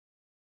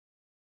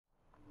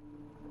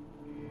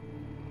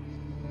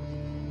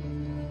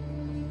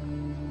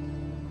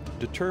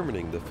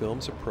Determining the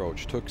film's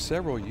approach took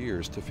several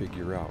years to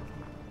figure out.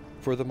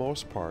 For the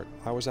most part,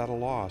 I was at a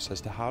loss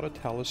as to how to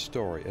tell a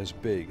story as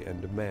big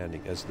and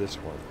demanding as this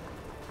one.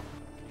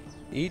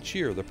 Each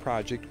year the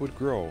project would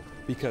grow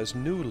because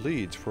new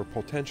leads for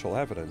potential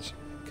evidence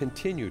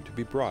continued to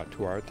be brought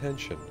to our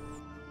attention.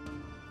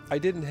 I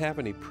didn't have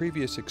any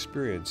previous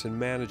experience in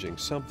managing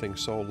something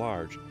so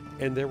large,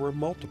 and there were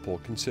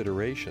multiple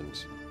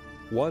considerations.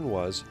 One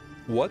was,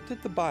 what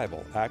did the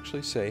Bible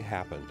actually say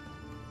happened?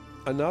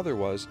 Another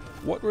was,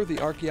 what were the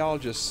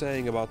archaeologists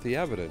saying about the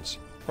evidence,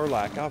 or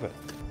lack of it?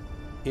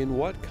 In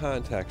what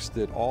context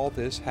did all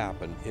this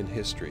happen in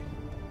history?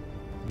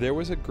 There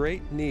was a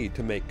great need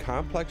to make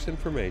complex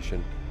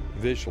information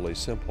visually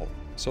simple,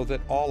 so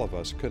that all of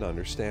us could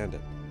understand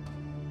it.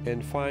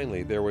 And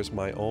finally, there was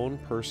my own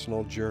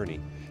personal journey,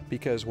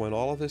 because when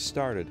all of this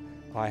started,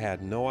 I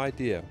had no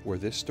idea where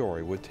this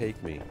story would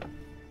take me.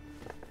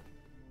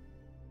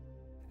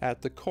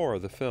 At the core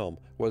of the film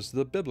was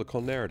the biblical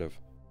narrative.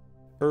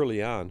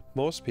 Early on,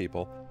 most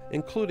people,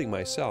 including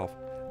myself,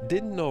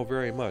 didn't know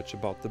very much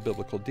about the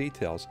biblical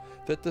details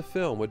that the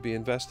film would be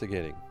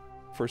investigating.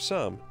 For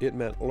some, it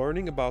meant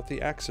learning about the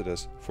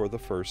Exodus for the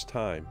first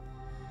time.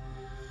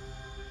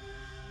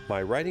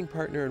 My writing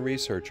partner and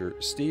researcher,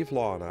 Steve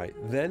Law, and I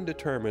then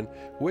determined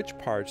which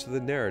parts of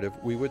the narrative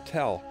we would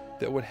tell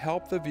that would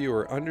help the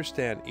viewer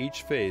understand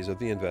each phase of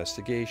the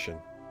investigation.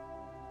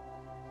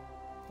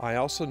 I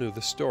also knew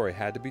the story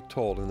had to be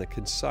told in a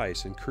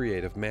concise and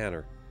creative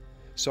manner.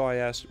 So I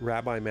asked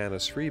Rabbi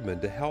Manis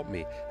Friedman to help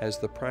me as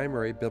the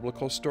primary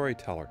biblical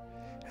storyteller,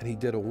 and he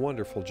did a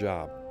wonderful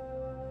job.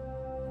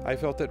 I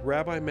felt that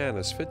Rabbi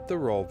Manis fit the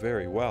role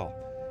very well,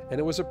 and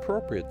it was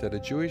appropriate that a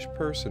Jewish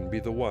person be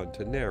the one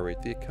to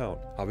narrate the account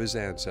of his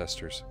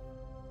ancestors.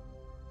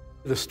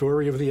 The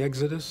story of the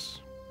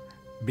Exodus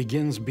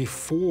begins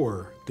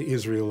before the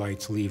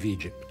Israelites leave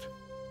Egypt.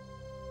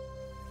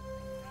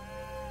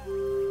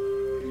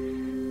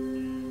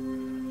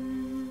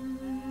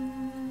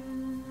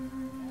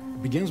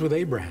 It begins with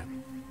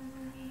Abraham,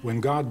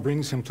 when God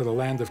brings him to the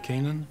land of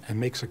Canaan and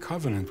makes a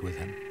covenant with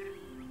him.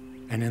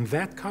 And in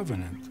that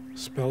covenant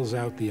spells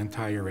out the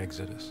entire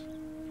Exodus.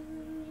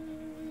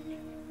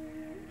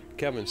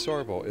 Kevin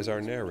Sorbo is our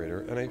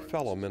narrator and a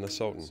fellow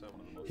Minnesotan.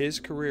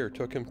 His career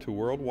took him to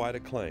worldwide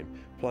acclaim,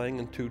 playing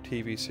in 2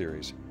 TV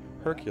series,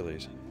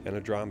 Hercules and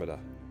Andromeda.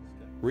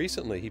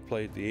 Recently, he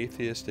played the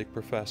atheistic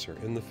professor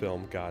in the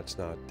film God's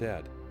Not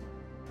Dead.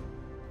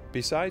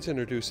 Besides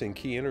introducing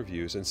key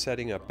interviews and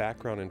setting up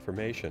background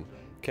information,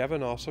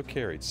 Kevin also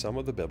carried some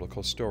of the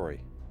biblical story.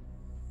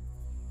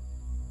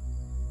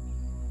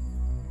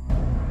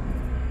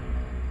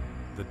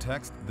 The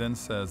text then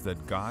says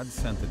that God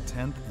sent the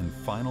 10th and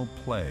final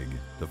plague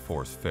to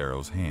force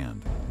Pharaoh's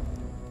hand.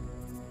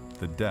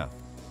 The death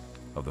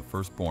of the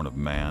firstborn of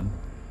man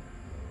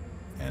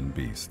and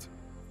beast.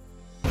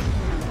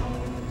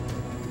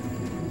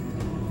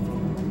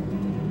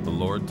 The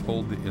Lord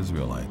told the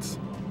Israelites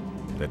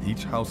that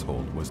each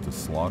household was to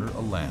slaughter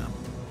a lamb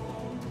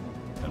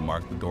and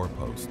mark the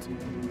doorpost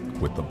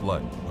with the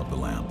blood of the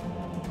lamb.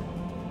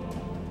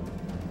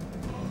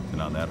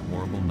 And on that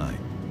horrible night,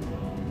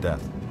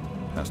 death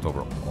passed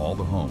over all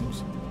the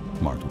homes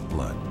marked with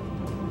blood.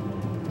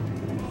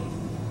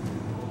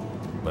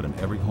 But in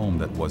every home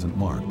that wasn't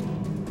marked,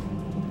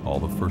 all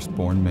the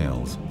firstborn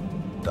males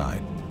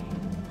died.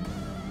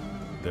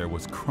 There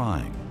was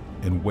crying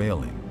and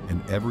wailing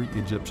in every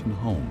Egyptian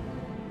home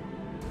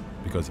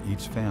because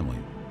each family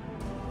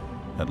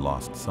had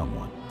lost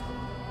someone.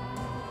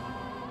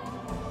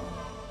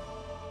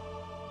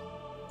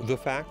 The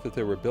fact that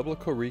there were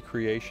biblical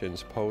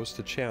recreations posed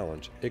a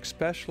challenge,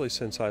 especially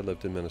since I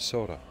lived in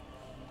Minnesota.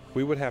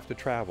 We would have to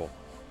travel,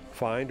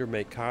 find or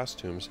make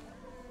costumes,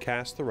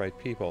 cast the right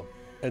people,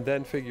 and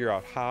then figure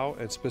out how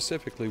and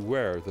specifically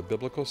where the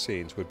biblical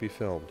scenes would be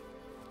filmed.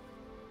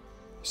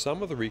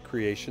 Some of the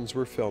recreations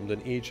were filmed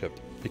in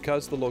Egypt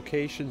because the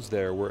locations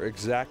there were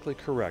exactly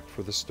correct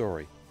for the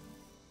story.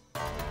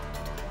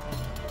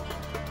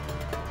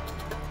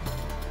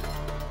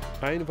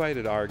 I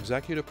invited our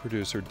executive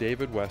producer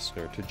David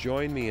Westner to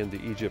join me in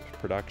the Egypt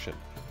production,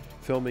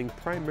 filming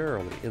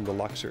primarily in the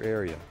Luxor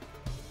area.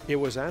 It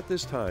was at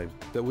this time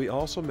that we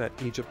also met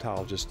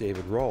Egyptologist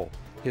David Roll,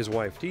 his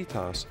wife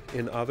Ditas,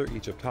 and other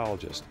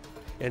Egyptologists.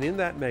 And in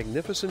that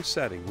magnificent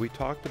setting, we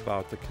talked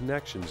about the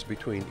connections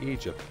between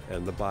Egypt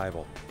and the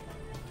Bible.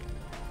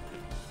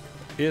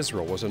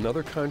 Israel was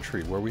another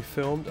country where we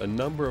filmed a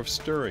number of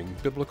stirring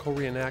biblical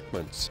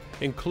reenactments,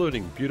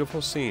 including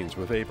beautiful scenes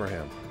with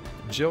Abraham,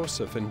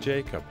 Joseph and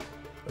Jacob,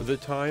 the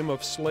time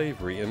of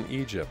slavery in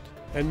Egypt,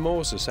 and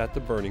Moses at the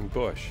burning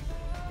bush.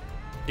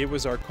 It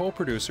was our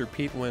co-producer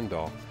Pete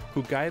Wendell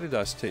who guided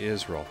us to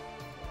Israel.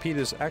 Pete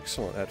is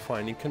excellent at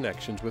finding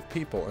connections with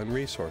people and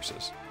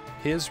resources.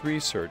 His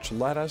research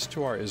led us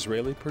to our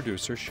Israeli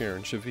producer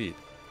Sharon Shavit,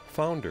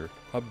 founder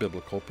of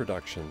Biblical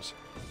Productions.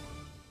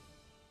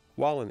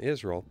 While in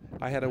Israel,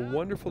 I had a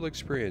wonderful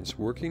experience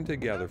working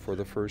together for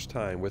the first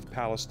time with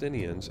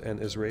Palestinians and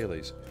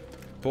Israelis,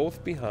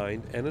 both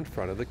behind and in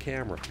front of the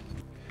camera.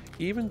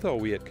 Even though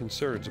we had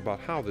concerns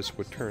about how this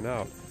would turn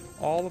out,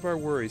 all of our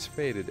worries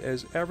faded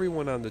as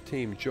everyone on the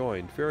team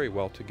joined very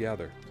well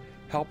together,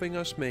 helping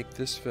us make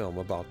this film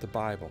about the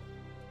Bible.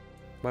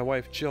 My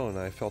wife Jill and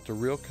I felt a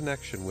real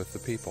connection with the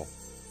people.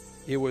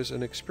 It was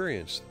an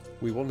experience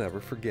we will never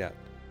forget.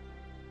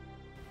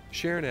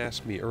 Sharon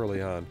asked me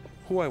early on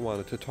who I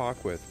wanted to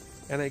talk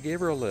with, and I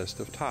gave her a list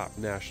of top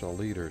national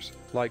leaders,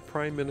 like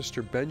Prime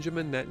Minister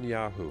Benjamin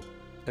Netanyahu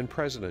and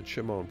President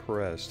Shimon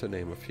Peres, to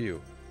name a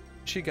few.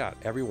 She got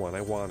everyone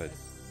I wanted.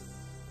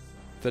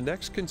 The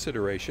next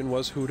consideration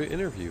was who to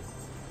interview.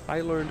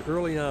 I learned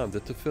early on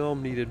that the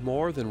film needed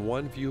more than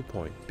one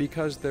viewpoint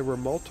because there were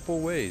multiple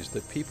ways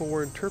that people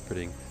were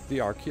interpreting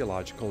the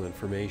archaeological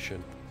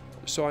information.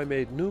 So I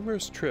made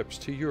numerous trips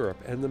to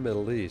Europe and the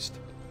Middle East.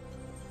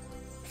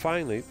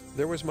 Finally,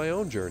 there was my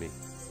own journey.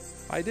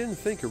 I didn't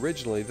think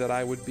originally that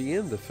I would be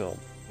in the film.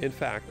 In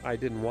fact, I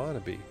didn't want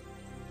to be.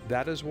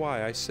 That is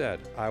why I said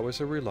I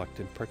was a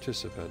reluctant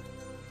participant.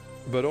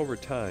 But over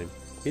time,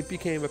 it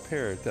became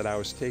apparent that I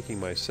was taking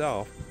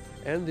myself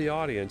and the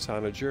audience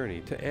on a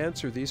journey to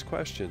answer these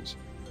questions.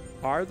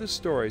 Are the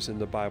stories in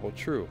the Bible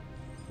true?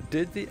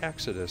 Did the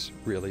Exodus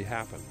really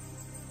happen?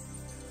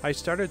 I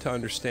started to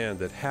understand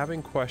that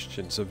having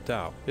questions of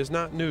doubt is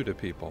not new to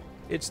people.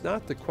 It's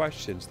not the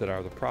questions that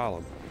are the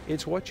problem,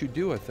 it's what you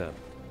do with them.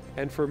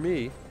 And for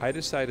me, I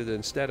decided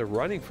instead of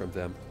running from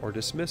them or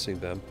dismissing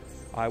them,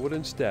 I would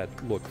instead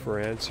look for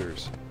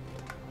answers.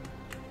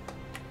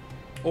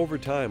 Over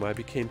time, I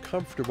became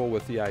comfortable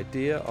with the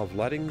idea of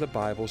letting the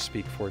Bible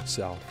speak for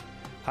itself.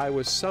 I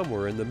was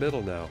somewhere in the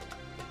middle now,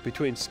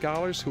 between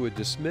scholars who had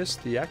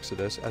dismissed the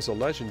Exodus as a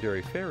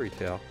legendary fairy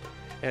tale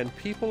and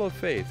people of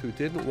faith who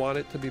didn't want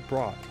it to be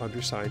brought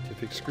under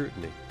scientific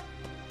scrutiny.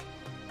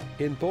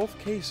 In both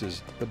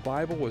cases, the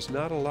Bible was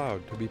not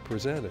allowed to be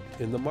presented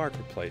in the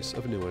marketplace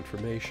of new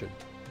information.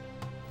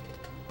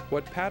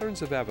 What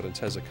Patterns of Evidence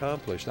has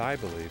accomplished, I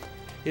believe,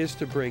 is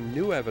to bring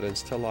new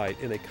evidence to light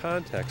in a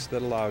context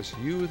that allows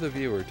you, the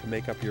viewer, to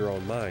make up your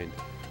own mind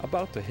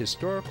about the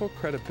historical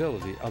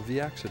credibility of the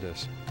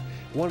Exodus,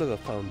 one of the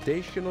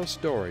foundational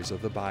stories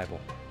of the Bible.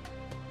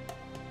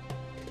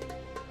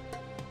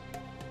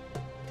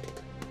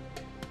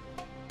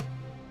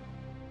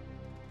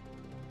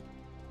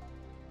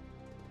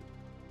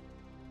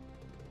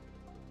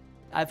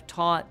 I've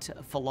taught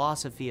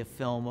philosophy of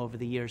film over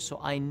the years, so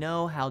I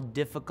know how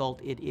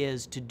difficult it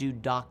is to do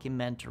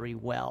documentary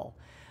well.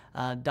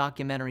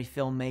 Documentary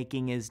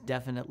filmmaking is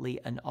definitely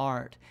an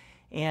art.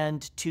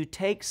 And to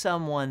take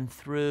someone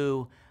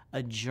through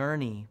a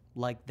journey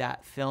like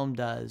that film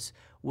does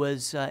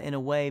was, in a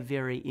way,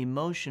 very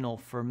emotional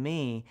for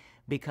me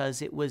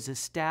because it was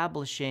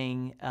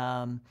establishing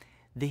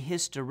the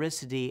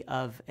historicity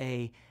of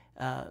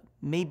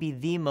maybe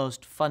the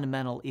most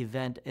fundamental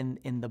event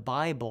in the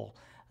Bible,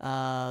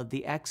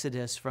 the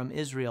Exodus from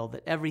Israel,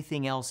 that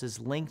everything else is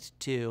linked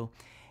to,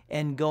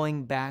 and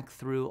going back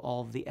through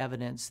all of the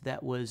evidence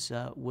that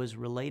was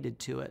related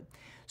to it.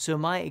 So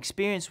my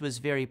experience was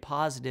very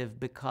positive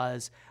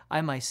because I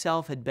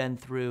myself had been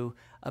through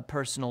a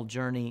personal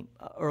journey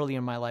earlier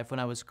in my life when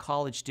I was a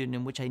college student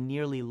in which I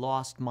nearly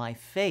lost my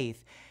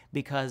faith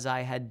because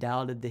I had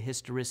doubted the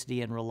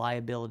historicity and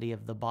reliability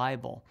of the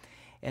Bible.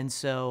 And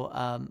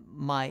so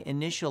my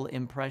initial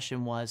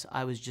impression was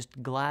I was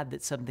just glad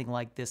that something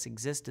like this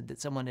existed,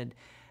 that someone had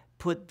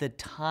put the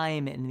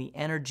time and the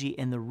energy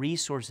and the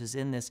resources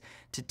in this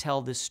to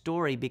tell this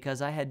story, because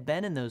I had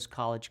been in those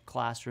college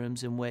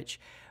classrooms in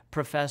which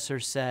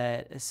professors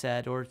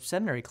said, or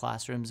seminary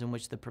classrooms in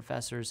which the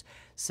professors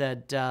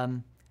said,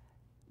 the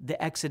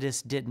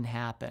Exodus didn't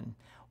happen,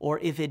 or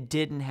if it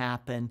didn't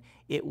happen,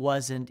 it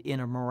wasn't in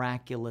a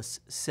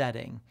miraculous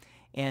setting.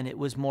 And it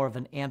was more of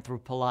an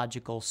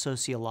anthropological,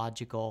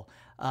 sociological,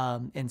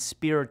 and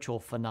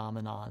spiritual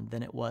phenomenon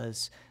than it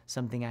was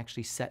something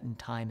actually set in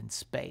time and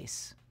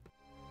space.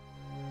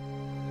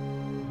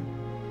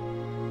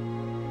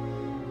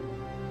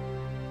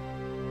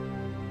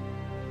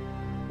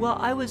 Well,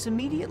 I was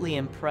immediately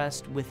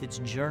impressed with its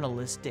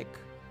journalistic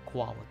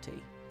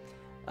quality,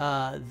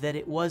 that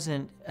it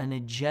wasn't an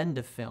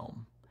agenda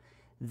film,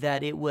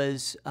 that it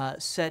was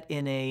set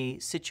in a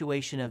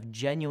situation of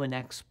genuine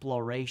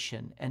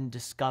exploration and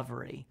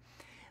discovery,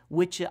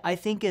 which I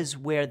think is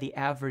where the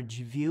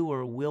average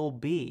viewer will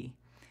be.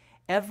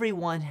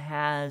 Everyone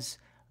has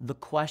the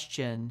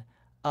question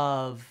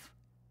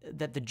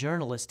that the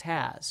journalist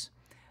has.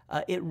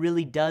 It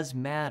really does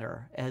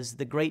matter. As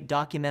the great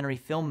documentary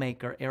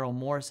filmmaker Errol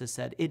Morris has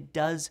said, it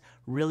does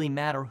really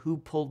matter who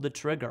pulled the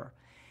trigger.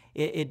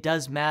 It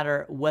does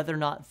matter whether or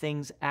not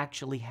things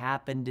actually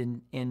happened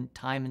in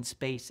time and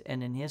space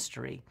and in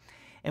history.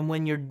 And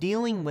when you're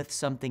dealing with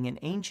something in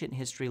ancient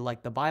history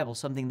like the Bible,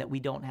 something that we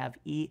don't have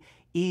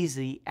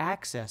easy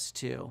access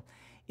to,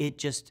 it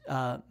just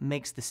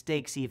makes the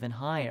stakes even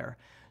higher.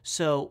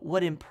 So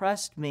what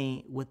impressed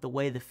me with the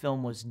way the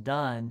film was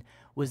done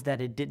was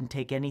that it didn't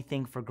take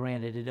anything for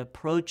granted. It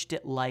approached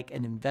it like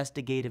an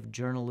investigative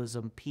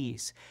journalism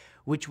piece,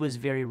 which was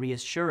very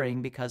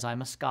reassuring because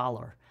I'm a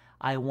scholar.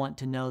 I want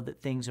to know that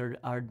things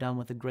are done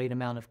with a great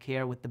amount of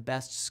care, with the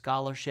best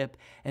scholarship,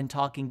 and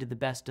talking to the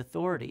best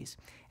authorities.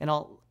 And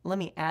let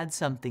me add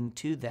something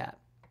to that.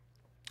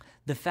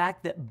 The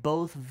fact that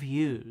both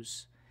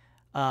views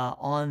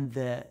on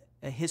the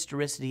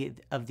historicity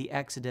of the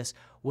Exodus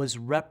was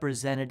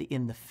represented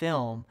in the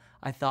film,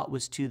 I thought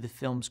was to the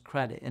film's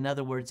credit. In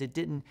other words, it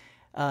didn't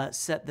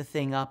set the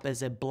thing up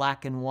as a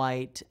black and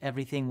white,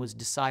 everything was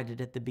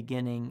decided at the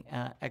beginning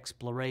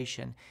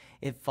exploration.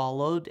 It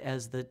followed,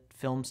 as the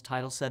film's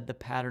title said, the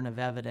pattern of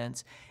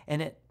evidence,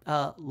 and it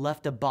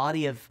left a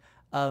body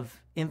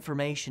of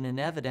information and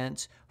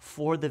evidence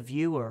for the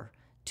viewer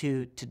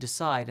to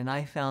decide. And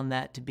I found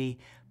that to be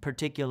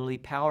particularly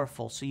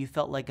powerful. So you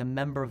felt like a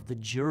member of the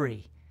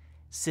jury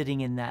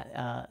sitting in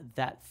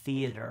that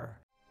theater.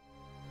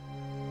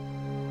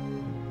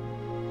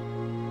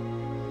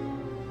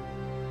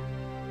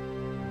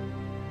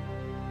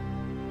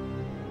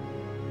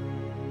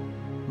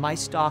 My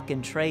stock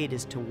and trade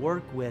is to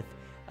work with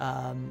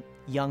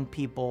young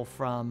people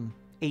from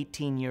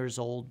 18 years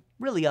old,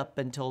 really up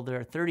until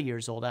they're 30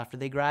 years old after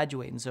they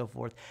graduate and so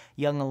forth,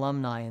 young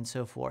alumni and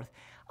so forth.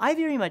 I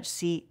very much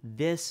see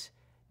this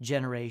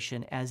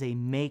generation as a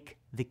make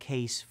the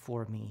case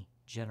for me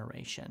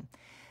generation.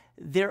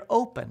 They're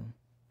open.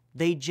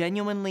 They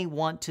genuinely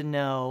want to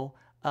know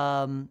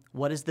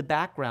what is the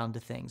background to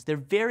things. They're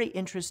very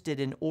interested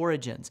in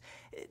origins.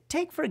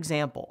 Take, for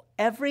example,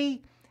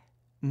 every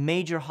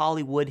major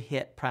Hollywood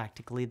hit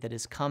practically that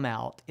has come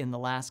out in the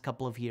last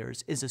couple of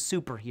years is a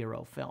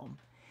superhero film.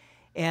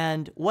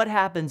 And what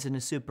happens in a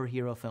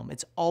superhero film?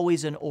 It's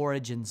always an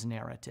origins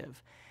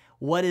narrative.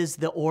 What is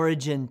the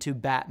origin to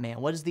Batman?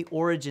 What is the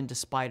origin to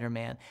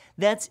Spider-Man?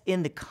 That's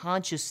in the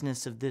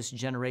consciousness of this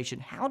generation.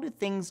 How do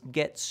things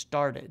get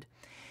started?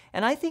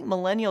 And I think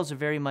millennials are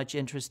very much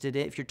interested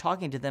in, if you're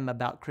talking to them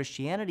about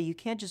Christianity, you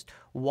can't just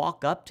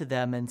walk up to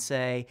them and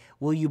say,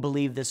 will you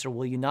believe this or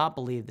will you not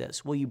believe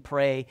this? Will you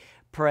pray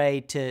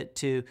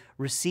to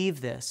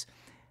receive this?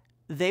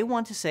 They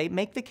want to say,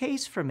 make the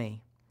case for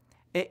me.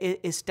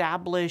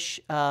 Establish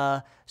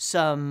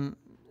some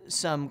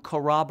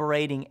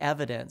corroborating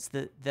evidence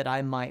that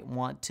I might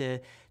want to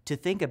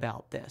think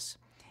about this.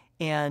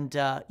 And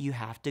you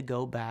have to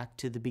go back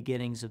to the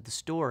beginnings of the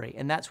story.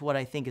 And that's what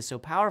I think is so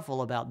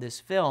powerful about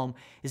this film,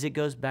 is it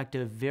goes back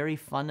to a very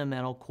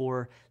fundamental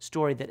core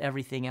story that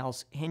everything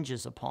else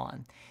hinges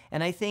upon.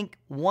 And I think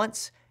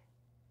once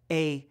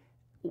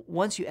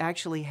you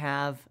actually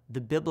have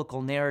the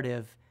biblical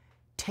narrative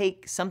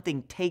take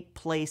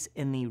place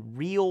in the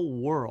real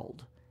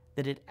world,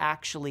 that it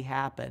actually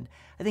happened,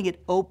 I think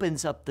it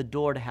opens up the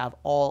door to have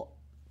all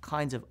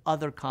kinds of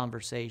other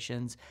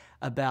conversations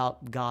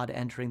about God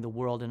entering the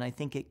world. And I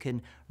think it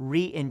can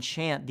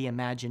re-enchant the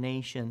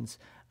imaginations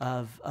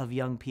of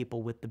young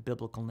people with the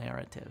biblical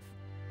narrative.